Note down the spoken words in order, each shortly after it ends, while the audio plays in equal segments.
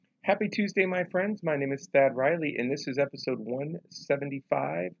Happy Tuesday, my friends. My name is Thad Riley, and this is episode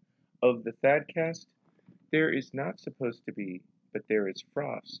 175 of the ThadCast. There is not supposed to be, but there is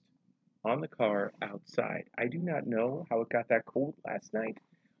frost on the car outside. I do not know how it got that cold last night,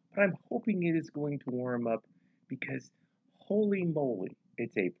 but I'm hoping it is going to warm up because holy moly,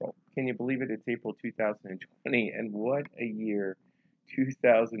 it's April. Can you believe it? It's April 2020, and what a year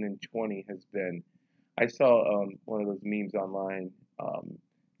 2020 has been. I saw one of those memes online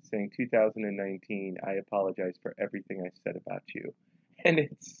saying 2019, I apologize for everything I said about you. And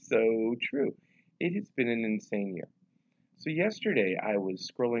it's so true. It has been an insane year. So yesterday I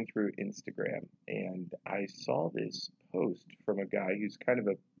was scrolling through Instagram and I saw this post from a guy who's kind of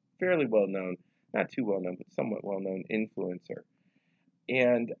a fairly well known, not too well known, but somewhat well known influencer.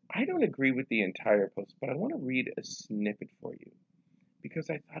 And I don't agree with the entire post, but I want to read a snippet for you because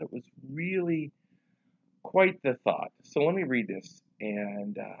I thought it was really quite the thought. So let me read this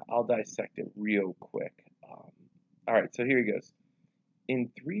and I'll dissect it real quick. All right, so here he goes.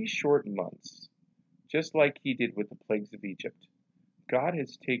 In 3 short months, just like he did with the plagues of Egypt, God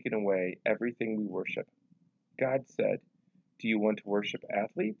has taken away everything we worship. God said, do you want to worship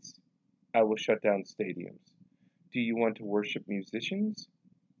athletes? I will shut down stadiums. Do you want to worship musicians?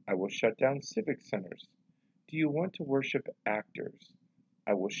 I will shut down civic centers. Do you want to worship actors?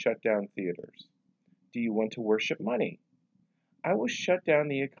 I will shut down theaters. Do you want to worship money? I will shut down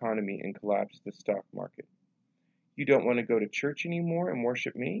the economy and collapse the stock market. You don't want to go to church anymore and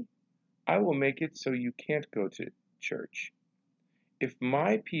worship me? I will make it so you can't go to church. If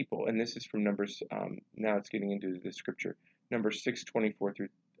my people, and this is from Numbers, now it's getting into the scripture, Numbers 6:24 through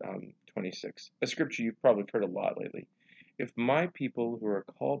 26, a scripture you've probably heard a lot lately. If my people who are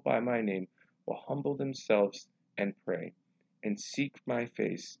called by my name will humble themselves and pray and seek my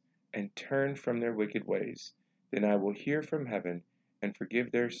face and turn from their wicked ways, then I will hear from heaven and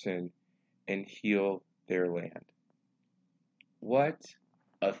forgive their sin and heal their land. What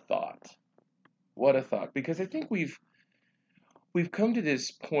a thought. What a thought. Because I think we've come to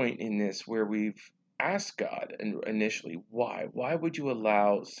this point in this where we've asked God initially, why? Why would you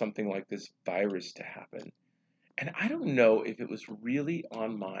allow something like this virus to happen? And I don't know if it was really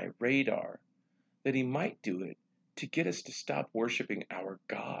on my radar that he might do it to get us to stop worshiping our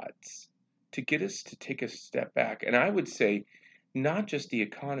gods, to get us to take a step back. And I would say not just the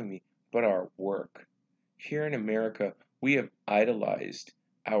economy, but our work. Here in America, we have idolized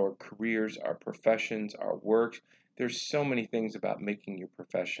our careers, our professions, our work. There's so many things about making your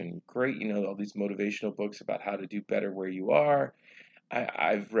profession great. You know, all these motivational books about how to do better where you are.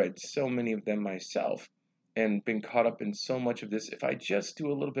 I've read so many of them myself and been caught up in so much of this. If I just do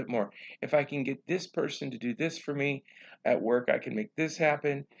a little bit more, if I can get this person to do this for me at work, I can make this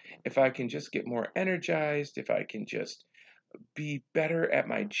happen. If I can just get more energized, if I can just be better at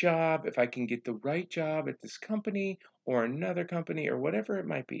my job, if I can get the right job at this company or another company or whatever it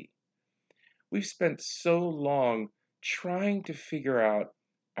might be. We've spent so long trying to figure out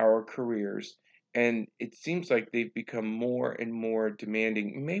our careers, and it seems like they've become more and more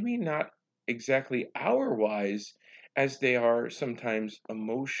demanding, maybe not exactly hour-wise as they are sometimes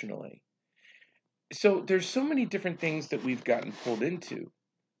emotionally. So there's so many different things that we've gotten pulled into,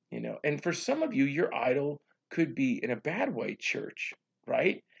 and for some of you, your idol could be in a bad way church,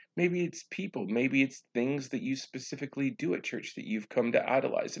 right? Maybe it's people, maybe it's things that you specifically do at church that you've come to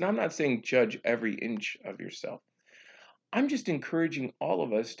idolize. And I'm not saying judge every inch of yourself. I'm just encouraging all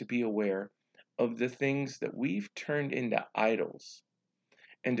of us to be aware of the things that we've turned into idols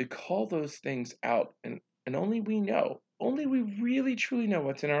and to call those things out. And only we really truly know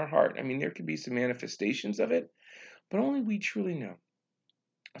what's in our heart. I mean, there could be some manifestations of it, but only we truly know.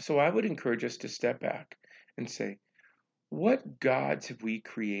 So I would encourage us to step back and say, what gods have we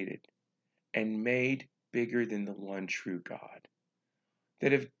created and made bigger than the one true God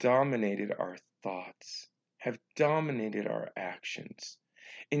that have dominated our thoughts, have dominated our actions?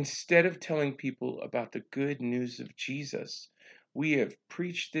 Instead of telling people about the good news of Jesus, we have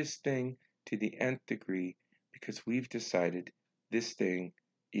preached this thing to the nth degree because we've decided this thing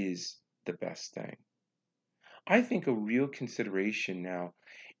is the best thing. I think a real consideration now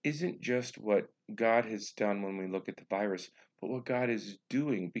isn't just what God has done when we look at the virus, but what God is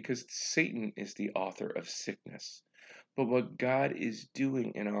doing, because Satan is the author of sickness. But what God is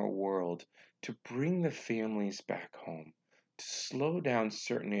doing in our world to bring the families back home, to slow down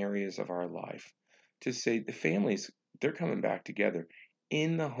certain areas of our life, to say the families, they're coming back together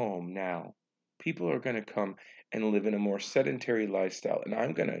in the home now. People are going to come and live in a more sedentary lifestyle, and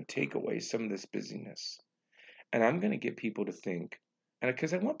I'm going to take away some of this busyness. And I'm going to get people to think, and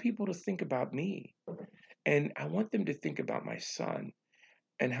because I want people to think about me, and I want them to think about my son,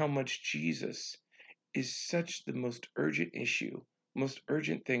 and how much Jesus is such the most urgent issue, most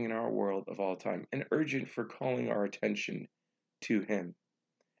urgent thing in our world of all time, and urgent for calling our attention to Him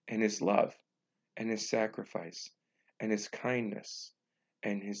and His love and His sacrifice and His kindness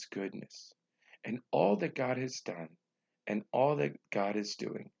and His goodness and all that God has done and all that God is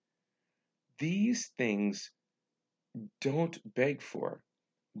doing. These things don't beg for,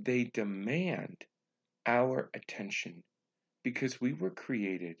 they demand our attention because we were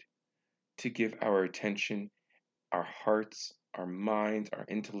created to give our attention, our hearts, our minds, our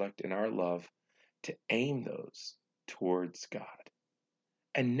intellect, and our love to aim those towards God.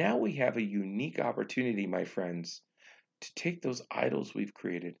 And now we have a unique opportunity, my friends, to take those idols we've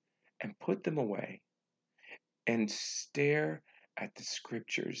created and put them away and stare at the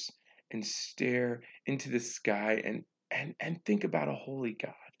scriptures and stare into the sky and think about a holy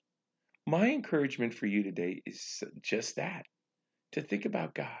God. My encouragement for you today is just that, to think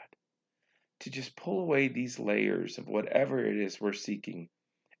about God, to just pull away these layers of whatever it is we're seeking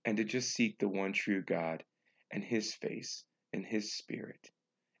and to just seek the one true God and His face and His Spirit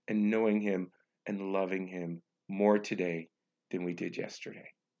and knowing Him and loving Him more today than we did yesterday.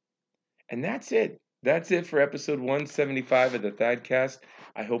 And that's it. That's it for episode 175 of the ThadCast.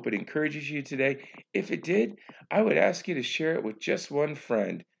 I hope it encourages you today. If it did, I would ask you to share it with just one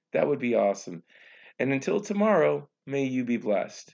friend. That would be awesome. And until tomorrow, may you be blessed.